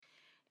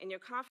In your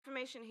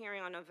confirmation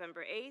hearing on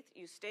November 8th,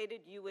 you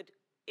stated you would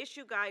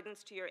issue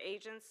guidance to your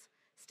agents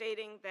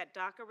stating that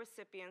DACA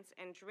recipients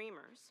and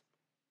dreamers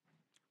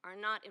are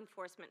not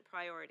enforcement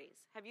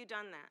priorities. Have you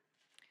done that?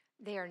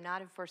 They are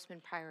not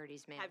enforcement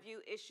priorities, ma'am. Have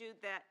you issued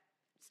that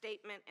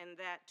statement and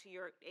that to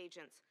your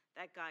agents,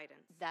 that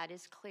guidance? That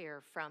is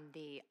clear from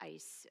the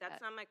ICE.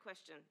 That's not my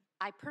question.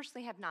 I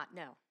personally have not,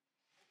 no.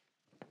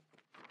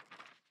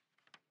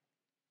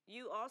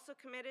 You also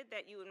committed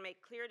that you would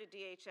make clear to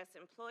DHS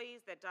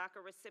employees that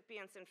DACA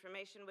recipients'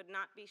 information would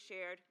not be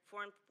shared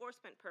for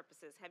enforcement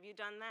purposes. Have you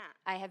done that?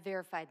 I have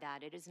verified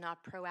that. It is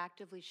not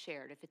proactively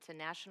shared. If it's a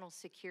national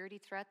security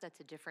threat,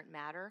 that's a different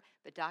matter,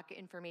 but DACA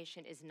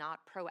information is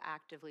not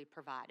proactively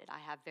provided. I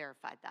have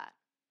verified that.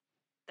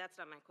 That's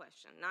not my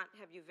question. Not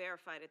have you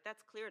verified it.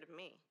 That's clear to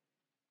me.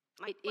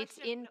 It's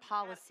in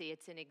policy.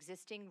 It's an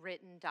existing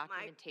written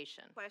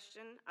documentation. My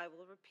question, I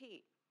will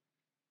repeat,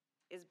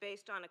 is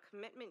based on a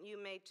commitment you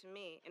made to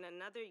me in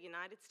another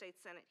United States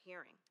Senate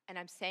hearing. And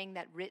I'm saying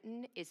that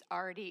written is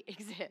already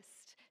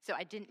exists. So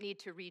I didn't need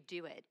to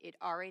redo it. It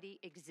already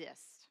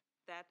exists.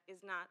 That is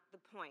not the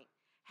point.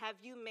 Have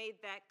you made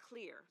that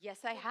clear? Yes,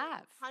 I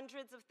have.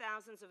 Hundreds of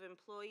thousands of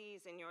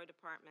employees in your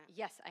department.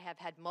 Yes, I have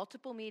had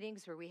multiple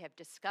meetings where we have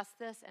discussed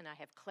this, and I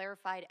have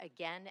clarified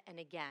again and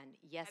again.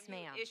 Yes,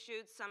 ma'am. Have you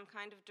issued some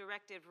kind of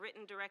directive,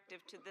 written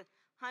directive, to the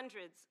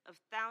hundreds of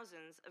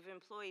thousands of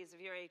employees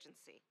of your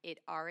agency? It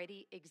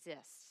already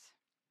exists.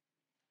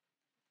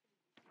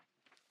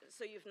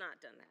 So you've not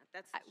done that.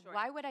 That's the short.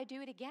 Why would I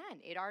do it again?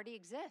 It already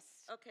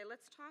exists. Okay,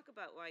 let's talk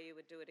about why you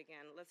would do it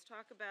again. Let's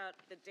talk about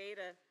the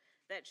data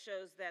that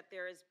shows that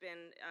there has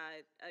been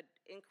an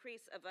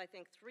increase of, I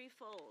think,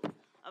 threefold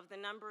of the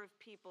number of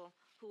people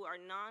who are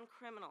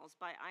non-criminals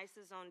by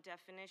ICE's own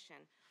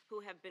definition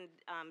who have been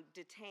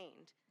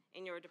detained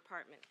in your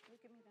department. Can you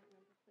give me that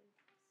number, please?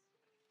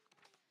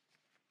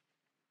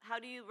 How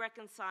do you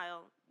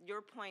reconcile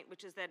your point,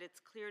 which is that it's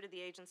clear to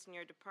the agents in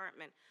your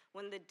department,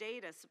 when the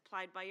data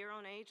supplied by your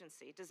own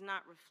agency does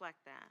not reflect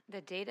that?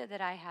 The data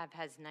that I have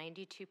has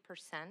 92%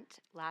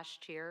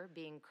 last year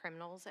being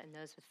criminals and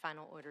those with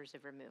final orders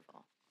of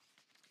removal.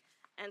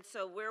 And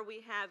so where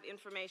we have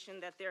information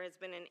that there has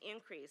been an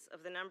increase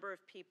of the number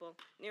of people,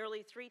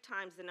 nearly 3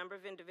 times the number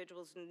of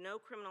individuals with no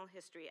criminal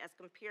history as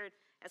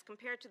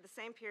compared to the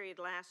same period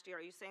last year,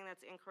 are you saying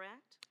that's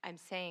incorrect? I'm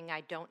saying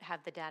I don't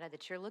have the data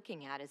that you're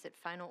looking at. Is it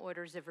final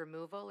orders of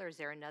removal, or is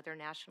there another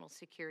national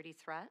security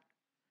threat?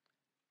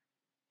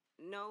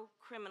 No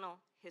criminal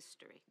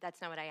history.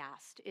 That's not what I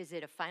asked. Is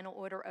it a final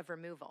order of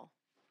removal?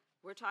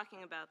 We're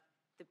talking about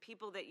the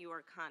people that you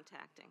are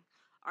contacting.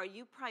 Are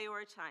you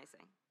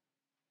prioritizing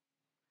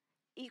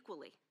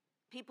equally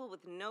people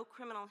with no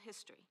criminal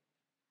history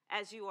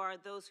as you are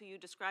those who you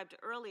described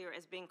earlier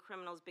as being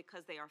criminals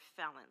because they are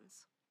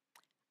felons?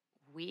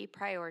 We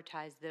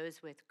prioritize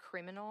those with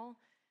criminal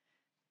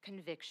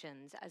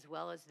convictions as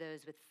well as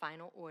those with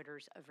final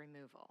orders of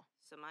removal.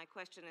 So my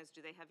question is,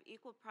 do they have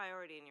equal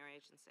priority in your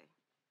agency?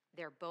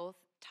 They're both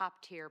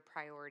top-tier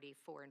priority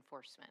for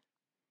enforcement.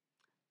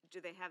 Do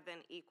they have then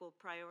equal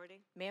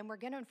priority? Ma'am, we're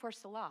going to enforce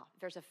the law.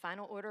 If there's a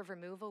final order of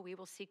removal, we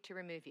will seek to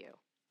remove you.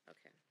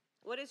 Okay.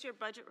 What is your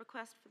budget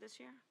request for this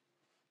year?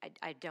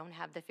 I don't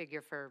have the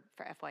figure for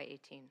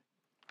FY18.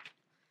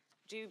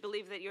 Do you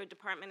believe that your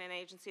department and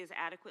agency is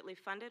adequately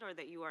funded or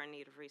that you are in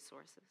need of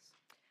resources?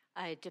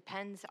 It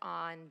depends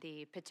on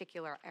the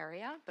particular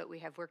area, but we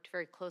have worked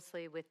very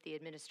closely with the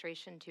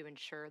administration to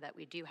ensure that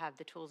we do have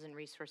the tools and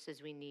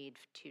resources we need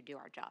to do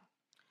our job.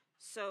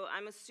 So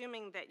I'm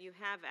assuming that you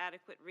have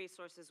adequate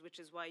resources, which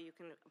is why you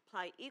can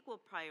apply equal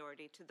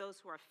priority to those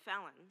who are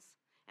felons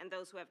and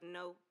those who have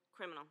no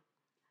criminal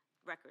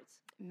records.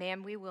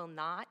 Ma'am, we will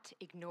not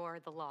ignore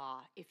the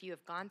law. If you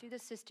have gone through the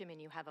system and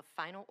you have a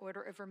final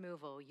order of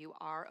removal, you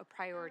are a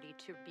priority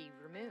to be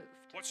removed.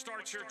 What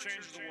starts here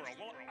changes the world.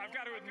 Well, I've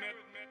got to admit,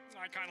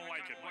 I kind of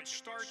like it. What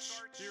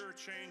starts here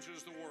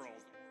changes the world.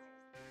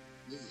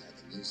 We are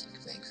the music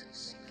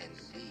makers, and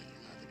we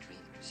are the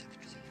dreamers of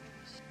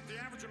dreamers.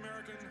 The average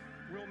American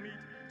will meet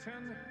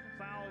 10,000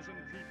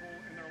 people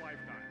in their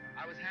lifetime.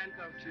 I was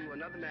handcuffed to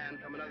another man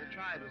from another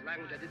tribe whose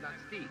language I did not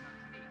speak.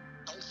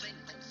 Don't think.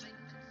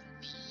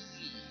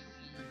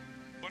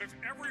 But if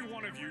every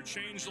one of you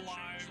changed the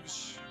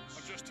lives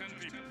of just 10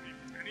 people,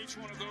 and each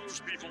one of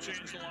those people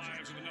changed the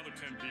lives of another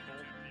 10 people,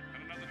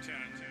 and another 10.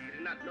 We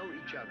did not know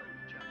each other.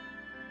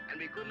 And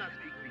we could not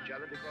speak to each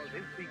other because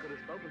if we could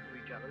have spoken to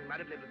each other, we might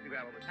have been able to figure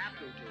out what was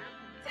happening to us.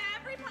 To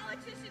every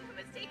politician who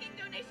is taking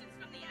donations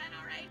from the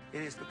NRA.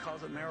 It is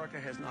because America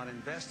has not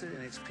invested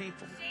in its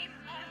people. Shame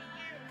on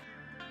you.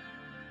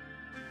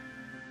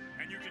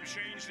 And you can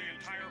change the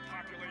entire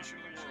population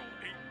of the world,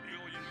 8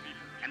 billion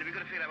people. And if we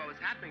could have figured out what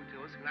was happening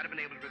to us, we might have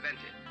been able to prevent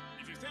it.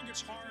 If you think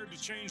it's hard to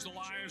change the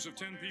lives of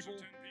 10 people,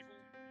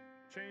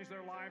 change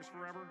their lives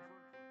forever,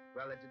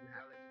 Well, it didn't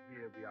happen.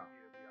 Here we are.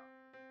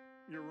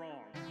 you're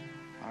wrong.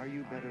 Are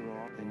you better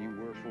off than you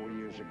were 4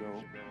 years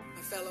ago?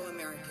 My fellow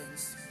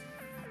Americans,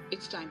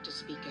 it's time to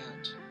speak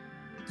out.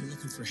 They're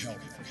looking for help.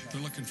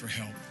 They're looking for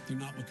help. They're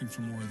not looking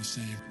for more of the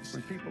same.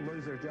 When people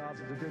lose their jobs,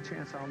 there's a good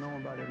chance I'll know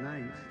them by their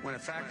names. When a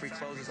factory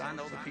closes, I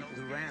know the people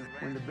who ran it.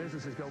 When the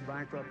businesses go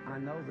bankrupt, I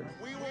know them.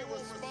 We will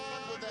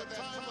respond with that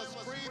timeless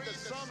creed that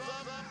sums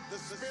up the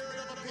spirit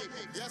of a people.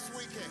 Yes,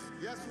 we can.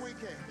 Yes, we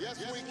can. Yes,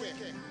 we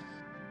can.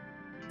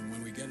 And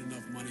when we get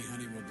enough money,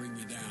 honey, we'll bring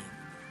you down.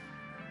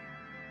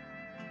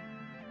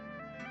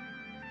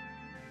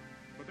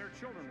 But their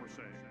children were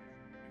saved.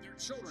 Their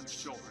children's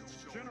children.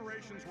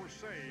 Generations were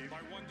saved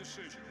by one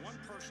decision, one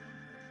person.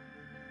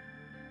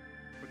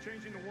 But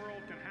changing the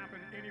world can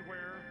happen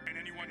anywhere, and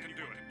anyone can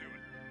do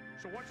it.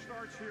 So what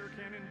starts here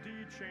can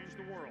indeed change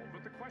the world.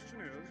 But the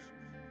question is,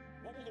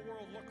 what will the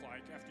world look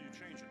like after you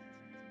change it?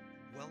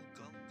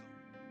 Welcome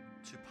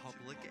to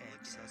Public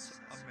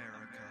Access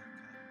America.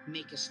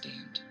 Make a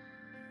stand.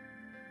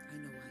 I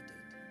know I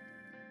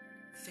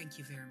did. Thank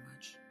you very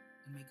much,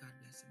 and may God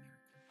bless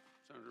America.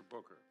 Senator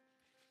Booker.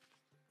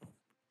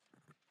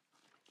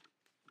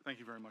 Thank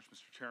you very much,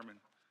 Mr. Chairman.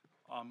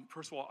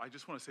 First of all, I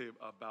just want to say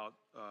about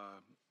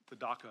the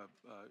DACA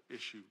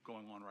issue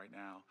going on right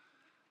now,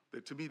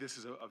 that to me this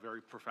is a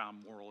very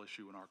profound moral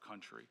issue in our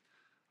country.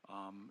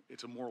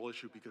 It's a moral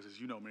issue because, as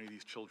you know, many of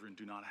these children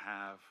do not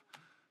have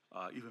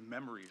even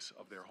memories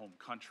of their home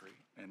country.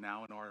 And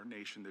now in our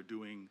nation, they're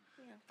doing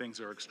things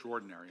that are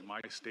extraordinary. In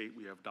my state,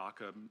 we have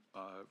DACA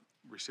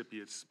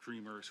recipients,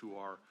 dreamers who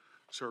are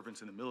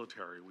servants in the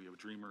military. We have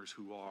dreamers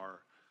who are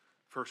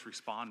first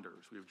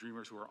responders. We have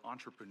dreamers who are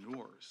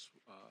entrepreneurs.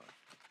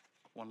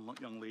 One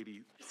young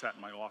lady sat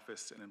in my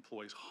office and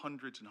employs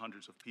hundreds and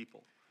hundreds of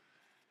people.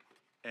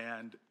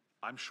 And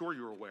I'm sure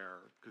you're aware,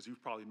 because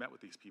you've probably met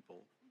with these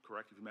people,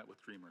 correct? You've met with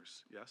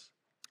dreamers, yes?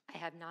 I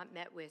have not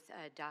met with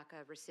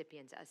DACA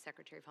recipients as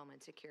Secretary of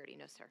Homeland Security,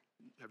 no, sir.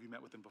 Have you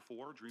met with them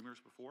before, dreamers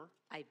before?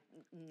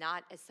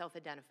 Not as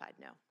self-identified,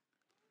 no.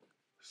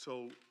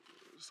 So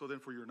then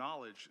for your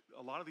knowledge,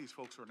 a lot of these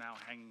folks are now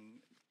hanging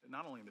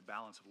not only in the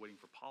balance of waiting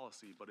for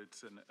policy, but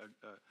it's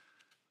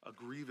a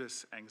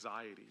grievous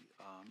anxiety.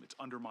 It's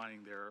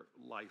undermining their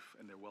life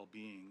and their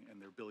well-being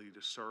and their ability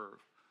to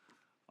serve.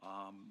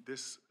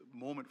 This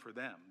moment for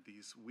them,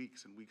 these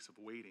weeks and weeks of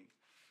waiting,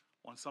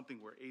 on something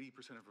where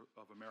 80%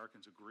 of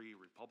Americans agree,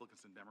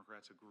 Republicans and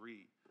Democrats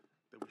agree,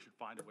 that we should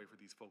find a way for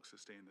these folks to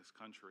stay in this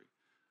country.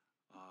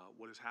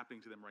 What is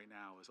happening to them right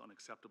now is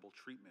unacceptable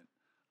treatment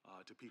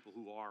to people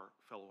who are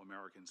fellow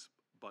Americans,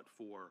 but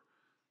for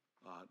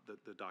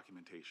the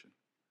documentation.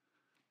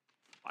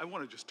 I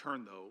want to just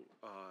turn, though,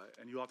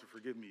 and you'll have to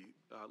forgive me,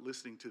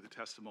 listening to the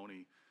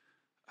testimony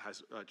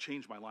has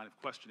changed my line of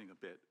questioning a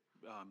bit,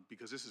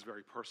 because this is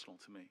very personal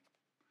to me.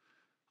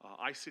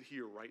 I sit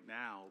here right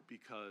now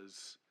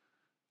because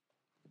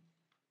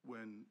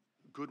when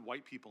good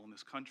white people in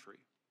this country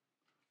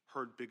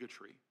heard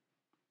bigotry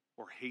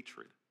or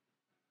hatred,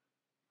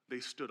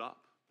 they stood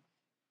up.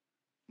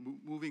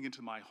 Moving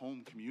into my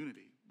home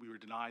community, we were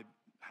denied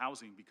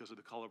housing because of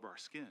the color of our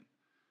skin.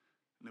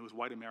 And there was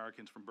white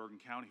Americans from Bergen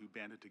County who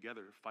banded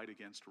together to fight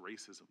against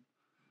racism,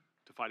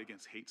 to fight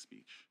against hate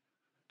speech,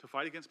 to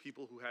fight against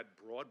people who had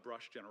broad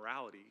brush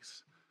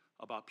generalities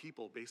about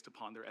people based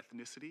upon their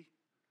ethnicity,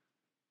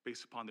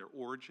 based upon their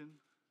origin,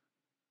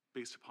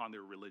 based upon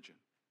their religion.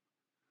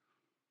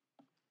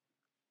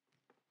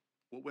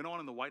 What went on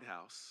in the White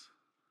House,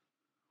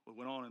 what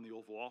went on in the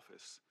Oval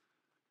Office,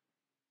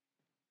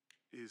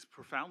 is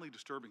profoundly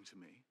disturbing to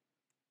me.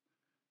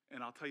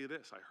 And I'll tell you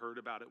this, I heard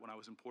about it when I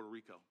was in Puerto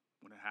Rico,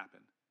 when it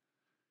happened.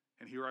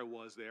 And here I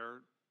was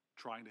there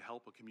trying to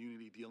help a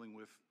community dealing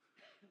with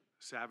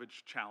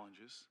savage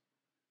challenges.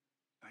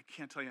 And I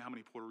can't tell you how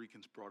many Puerto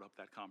Ricans brought up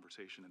that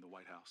conversation in the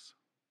White House.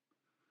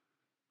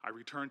 I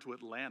returned to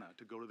Atlanta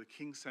to go to the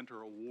King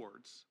Center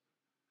Awards.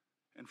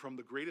 And from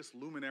the greatest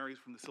luminaries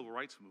from the Civil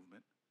Rights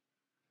Movement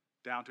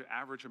down to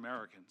average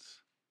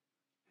Americans,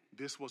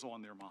 this was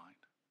on their mind.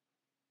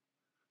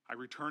 I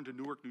returned to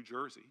Newark, New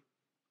Jersey,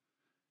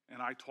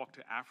 and I talked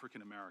to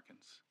African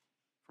Americans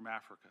from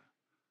Africa.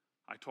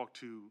 I talked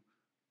to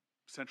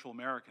Central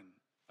American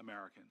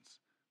Americans.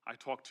 I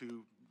talked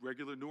to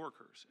regular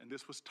Newarkers, and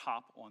this was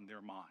top on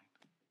their mind.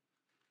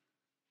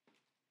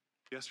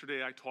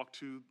 Yesterday, I talked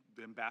to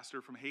the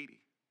ambassador from Haiti,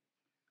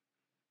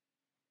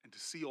 and to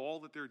see all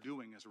that they're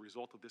doing as a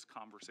result of this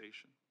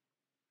conversation.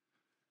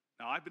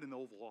 Now, I've been in the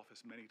Oval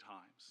Office many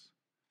times,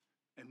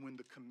 and when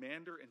the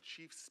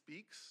commander-in-chief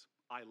speaks,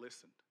 I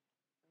listened.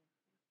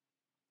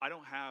 I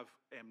don't have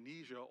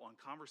amnesia on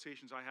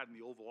conversations I had in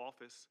the Oval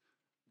Office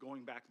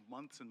going back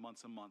months and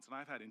months and months. And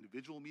I've had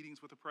individual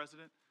meetings with the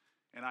president,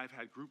 and I've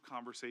had group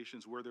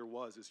conversations where there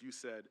was, as you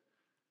said,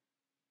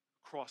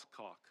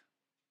 crosstalk.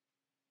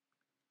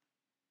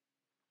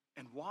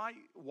 And why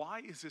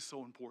is this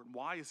so important?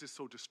 Why is this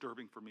so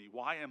disturbing for me?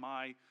 Why am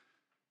I,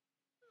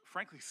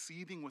 frankly,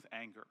 seething with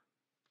anger?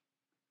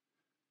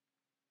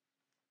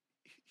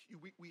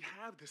 We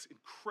have this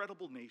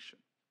incredible nation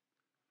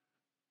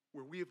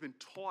where we have been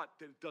taught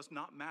that it does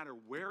not matter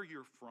where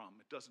you're from,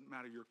 it doesn't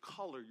matter your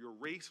color, your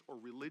race, or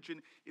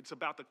religion, it's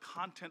about the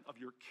content of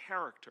your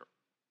character.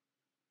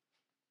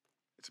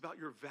 It's about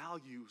your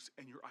values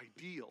and your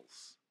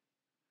ideals.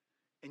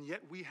 And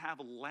yet we have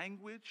a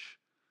language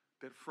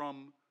that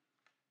from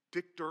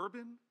Dick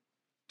Durbin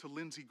to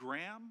Lindsey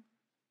Graham,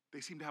 they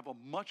seem to have a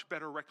much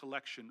better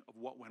recollection of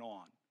what went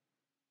on.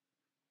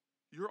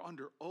 You're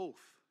under oath.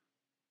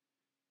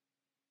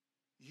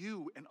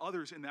 You and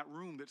others in that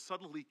room that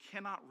suddenly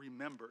cannot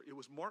remember. It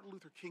was Martin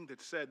Luther King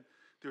that said,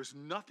 there's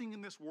nothing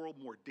in this world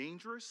more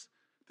dangerous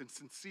than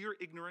sincere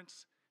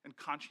ignorance and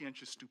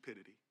conscientious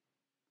stupidity.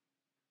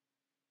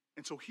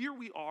 And so here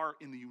we are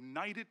in the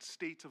United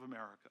States of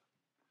America.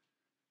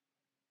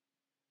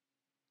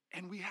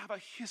 And we have a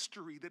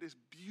history that is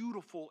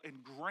beautiful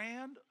and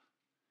grand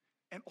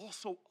and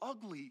also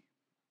ugly.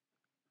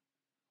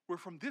 Where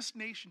from this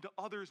nation to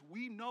others,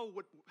 we know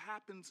what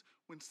happens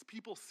when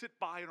people sit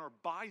by and are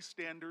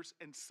bystanders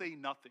and say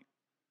nothing.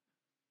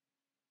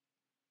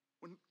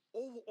 When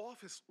Oval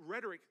Office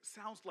rhetoric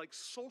sounds like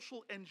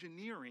social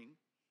engineering,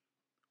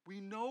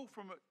 we know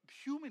from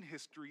human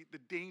history the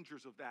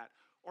dangers of that.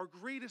 Our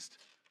greatest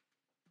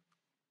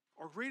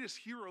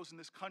heroes in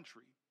this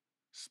country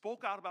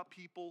spoke out about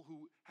people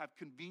who have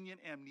convenient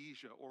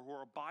amnesia or who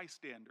are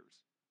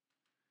bystanders.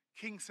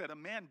 King said, a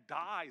man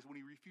dies when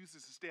he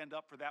refuses to stand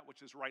up for that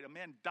which is right. A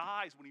man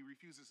dies when he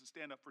refuses to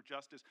stand up for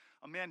justice.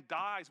 A man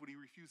dies when he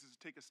refuses to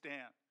take a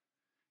stand.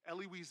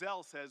 Elie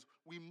Wiesel says,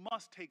 we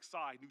must take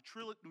side.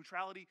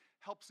 Neutrality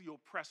helps the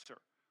oppressor,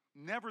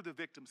 never the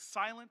victim.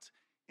 Silence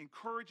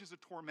encourages a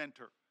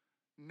tormentor,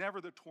 never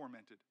the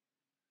tormented.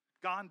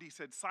 Gandhi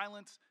said,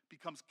 silence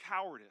becomes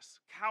cowardice.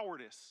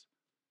 Cowardice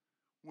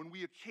when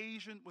the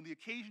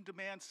occasion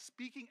demands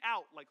speaking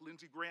out like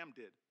Lindsey Graham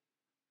did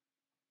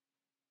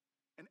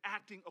and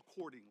acting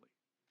accordingly.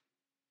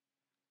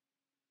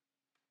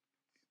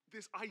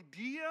 This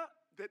idea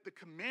that the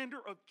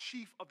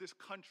commander-in-chief of this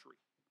country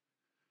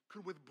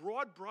could, with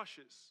broad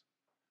brushes,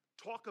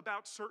 talk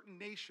about certain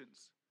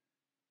nations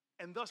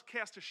and thus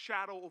cast a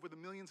shadow over the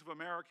millions of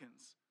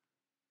Americans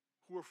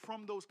who are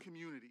from those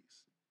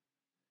communities.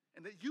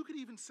 And that you could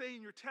even say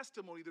in your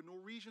testimony the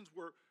Norwegians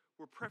were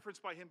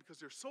preferenced by him because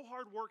they're so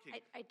hardworking.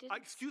 I didn't.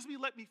 Excuse me,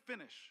 let me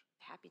finish.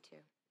 Happy to.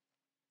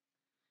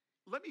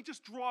 Let me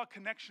just draw a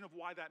connection of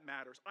why that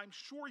matters. I'm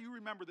sure you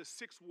remember the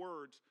 6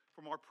 words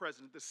from our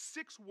president, the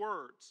 6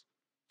 words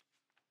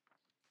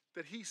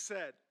that he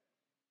said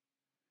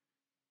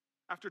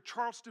after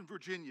Charleston,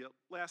 Virginia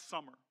last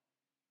summer.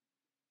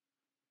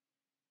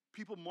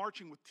 People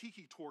marching with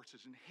tiki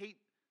torches and hate,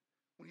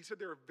 when he said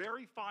there are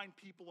very fine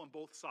people on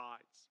both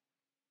sides.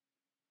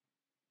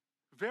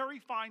 Very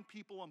fine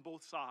people on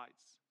both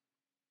sides.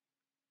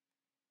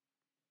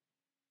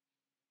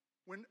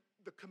 When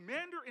the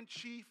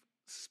commander-in-chief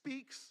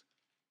speaks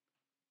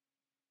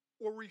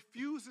or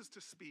refuses to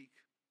speak,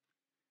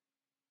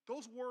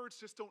 those words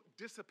just don't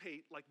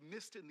dissipate like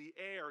mist in the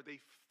air.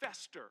 They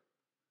fester.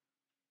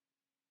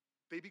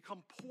 They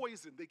become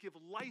poison. They give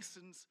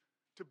license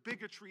to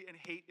bigotry and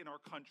hate in our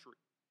country.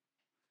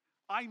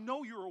 I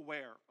know you're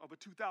aware of a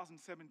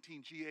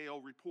 2017 GAO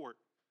report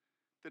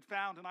that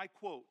found, and I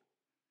quote,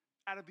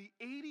 out of the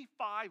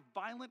 85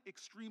 violent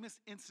extremist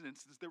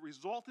incidences that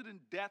resulted in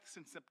death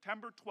since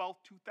September 12,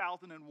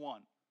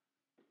 2001,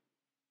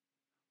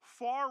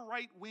 far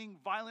right-wing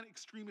violent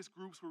extremist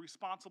groups were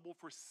responsible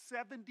for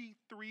 73%.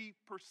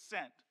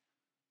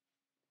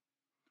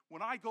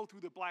 When I go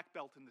through the Black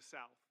Belt in the South,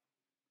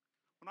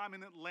 when I'm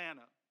in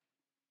Atlanta,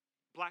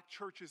 black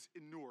churches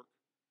in Newark,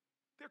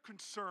 they're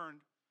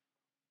concerned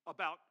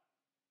about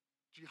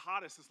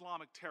jihadist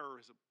Islamic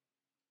terrorism.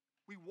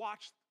 We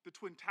watched the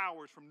Twin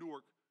Towers from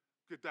Newark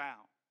go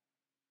down.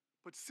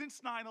 But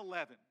since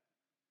 9/11,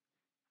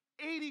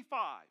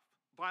 85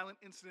 violent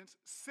incidents,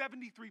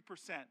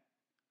 73%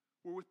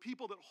 were with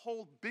people that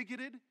hold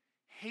bigoted,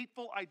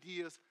 hateful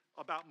ideas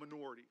about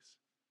minorities.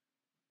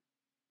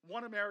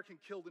 1 American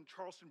killed in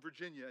Charleston,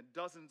 Virginia, and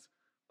dozens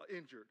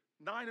injured.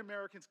 9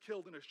 Americans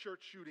killed in a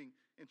church shooting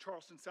in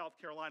Charleston, South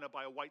Carolina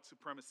by a white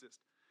supremacist.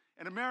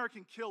 An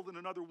American killed and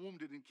another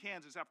wounded in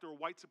Kansas after a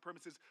white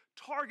supremacist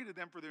targeted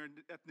them for their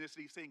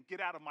ethnicity, saying,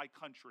 "Get out of my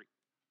country."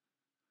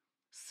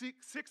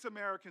 6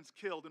 Americans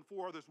killed and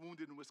 4 others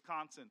wounded in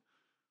Wisconsin,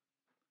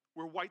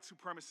 where white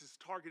supremacists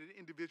targeted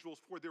individuals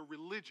for their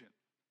religion.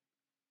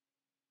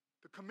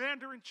 The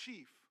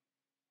commander-in-chief,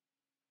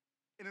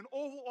 in an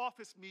Oval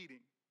Office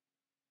meeting,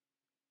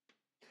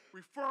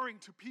 referring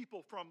to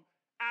people from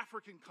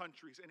African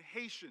countries and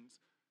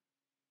Haitians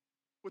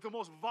with the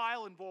most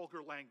vile and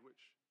vulgar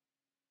language.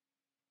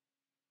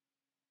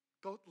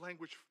 The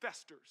language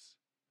festers.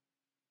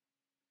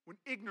 When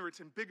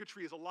ignorance and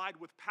bigotry is allied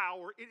with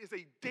power, it is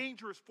a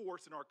dangerous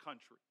force in our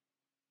country.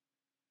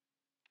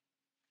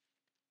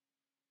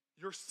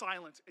 Your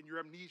silence and your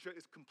amnesia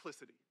is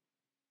complicity.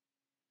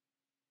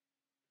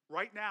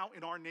 Right now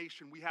in our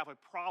nation, we have a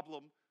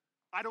problem.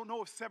 I don't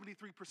know if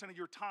 73% of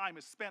your time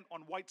is spent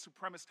on white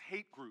supremacist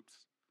hate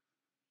groups.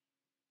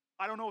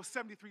 I don't know if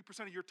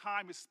 73% of your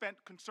time is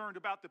spent concerned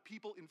about the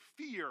people in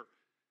fear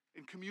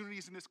in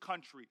communities in this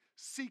country,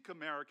 Sikh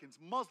Americans,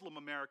 Muslim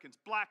Americans,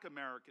 Black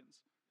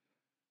Americans.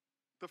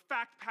 The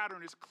fact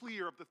pattern is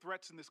clear of the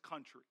threats in this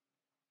country.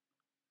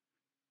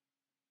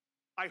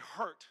 I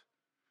hurt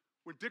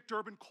When Dick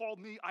Durbin called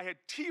me, I had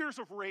tears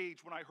of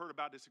rage when I heard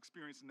about his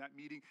experience in that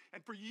meeting.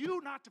 And for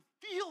you not to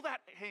feel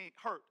that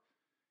hurt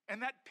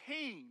and that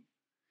pain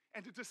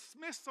and to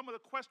dismiss some of the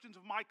questions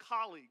of my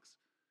colleagues,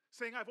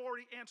 saying I've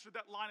already answered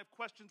that line of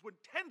questions when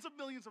tens of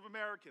millions of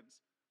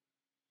Americans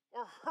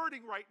are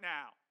hurting right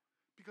now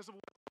because of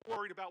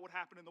worried about what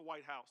happened in the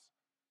White House.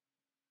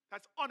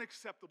 That's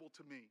unacceptable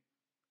to me.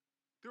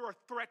 There are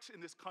threats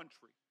in this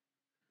country.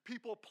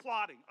 People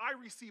plotting. I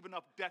receive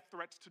enough death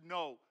threats to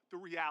know the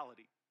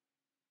reality.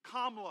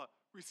 Kamala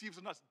receives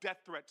enough death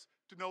threats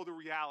to know the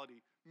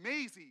reality.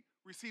 Maisie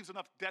receives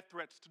enough death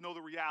threats to know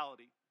the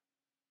reality.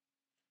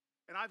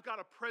 And I've got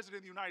a president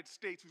of the United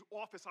States whose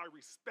office I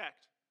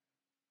respect,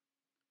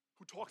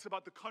 who talks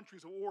about the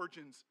countries of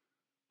origins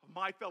of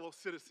my fellow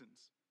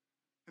citizens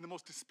in the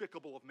most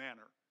despicable of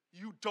manner.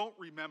 You don't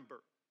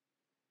remember.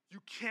 You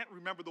can't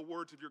remember the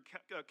words of your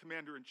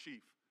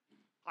commander-in-chief.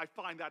 I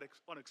find that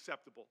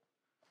unacceptable.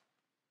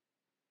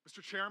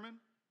 Mr. Chairman,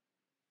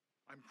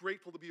 I'm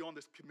grateful to be on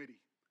this committee.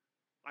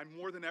 I'm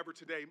more than ever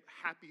today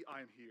happy I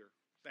am here.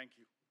 Thank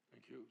you.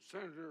 Thank you.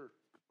 Senator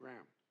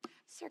Graham.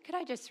 Sir, could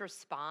I just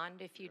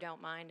respond, if you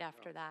don't mind,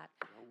 after that?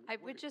 I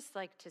would just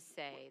like to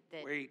say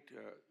that... Wait,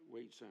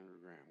 Senator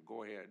Graham.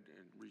 Go ahead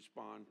and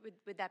respond.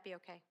 Would that be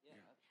okay? Yeah.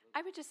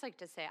 I would just like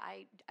to say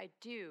I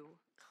do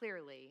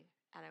clearly,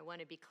 and I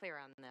want to be clear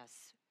on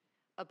this,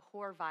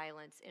 abhor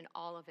violence in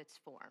all of its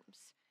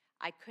forms.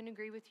 I couldn't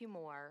agree with you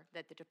more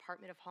that the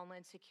Department of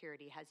Homeland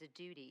Security has a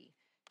duty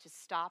to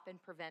stop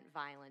and prevent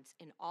violence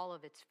in all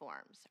of its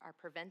forms. Our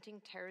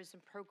preventing terrorism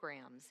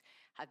programs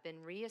have been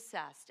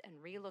reassessed and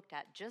relooked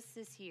at just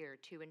this year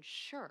to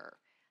ensure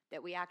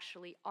that we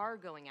actually are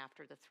going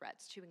after the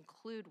threats, to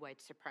include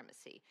white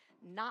supremacy,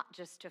 not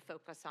just to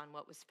focus on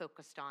what was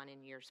focused on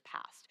in years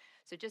past.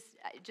 So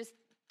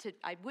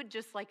I would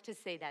just like to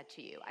say that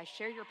to you. I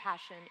share your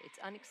passion. It's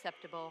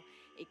unacceptable.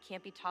 It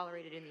can't be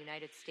tolerated in the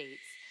United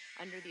States.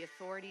 Under the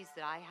authorities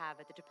that I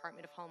have at the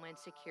Department of Homeland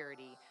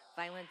Security,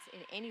 violence in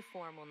any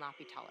form will not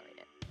be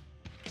tolerated.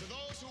 To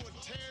those who would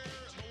tear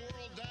the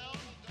world down,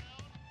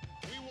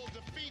 we will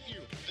defeat you.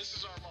 This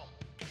is our moment.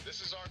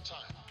 This is our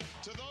time.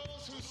 To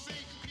those who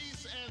seek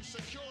peace and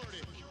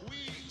security,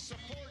 we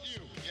support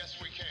you. Yes,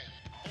 we can.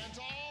 And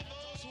to all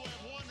those who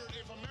have wondered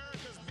if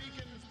America's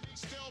beacon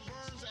still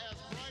burns as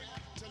bright,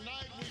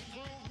 tonight we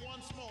prove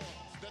once more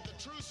that the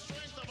true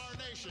strength of our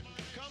nation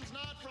comes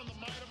not from the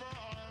might of our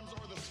arms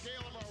or the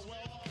scale of our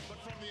wealth, but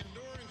from the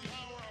enduring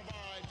power of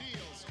our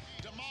ideals,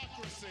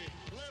 democracy,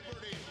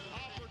 liberty,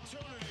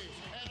 opportunity,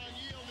 and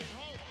unyielding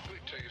hope. Let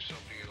me tell you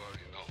something you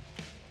already know.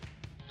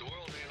 The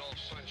world ain't all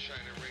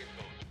sunshine and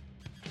rainbows.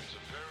 It's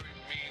a very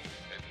mean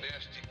and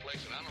nasty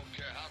place, and I don't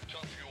care how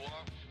tough you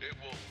are, it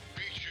will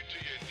beat you to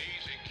your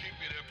knees and keep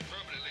you there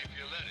permanently if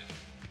you let it.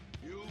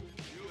 You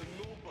and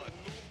nobody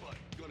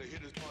gonna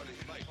hit as hard as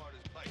light.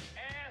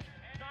 Ask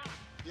not.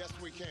 Yes,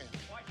 we can.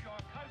 What your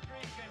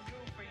country can do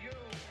for you.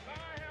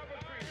 I have a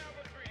dream.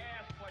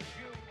 Ask what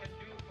you can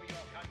do for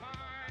your country.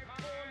 My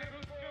poor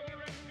little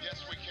children.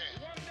 Yes, we can.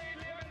 One day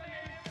live in a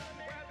nation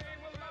where they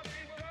will not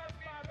be judged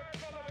by the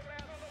color of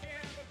their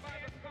skin, but by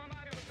the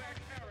content of their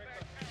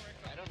character.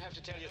 I don't have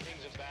to tell you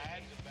things are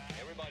bad.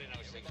 Everybody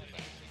knows things are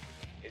bad.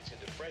 It's a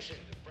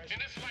depression. In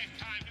this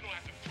lifetime, you don't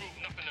have to prove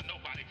nothing to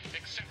nobody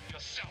except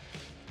yourself.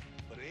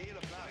 But it ain't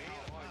about how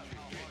hard you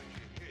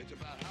get. It's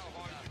about how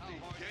hard you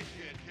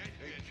get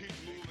and keep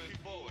moving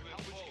forward. How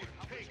much you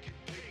can take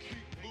and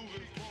keep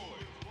moving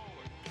forward.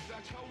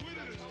 That's how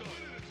winning is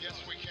done.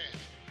 Yes, we can.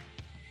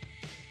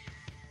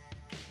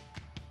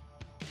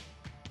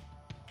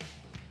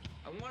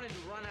 I wanted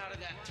to run out of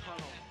that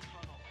tunnel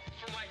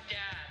for my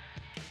dad.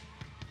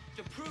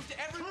 To prove to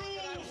everyone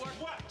that I work.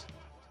 What?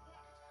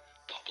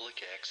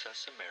 Public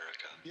Access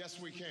America. Yes,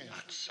 we can.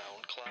 On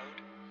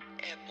SoundCloud,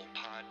 Apple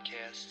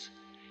Podcasts,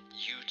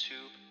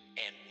 YouTube,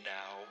 and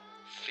now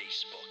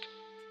Facebook.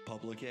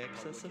 Public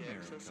Access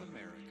America.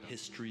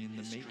 History in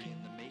the making.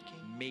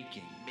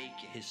 Making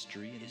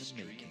history in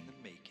the making.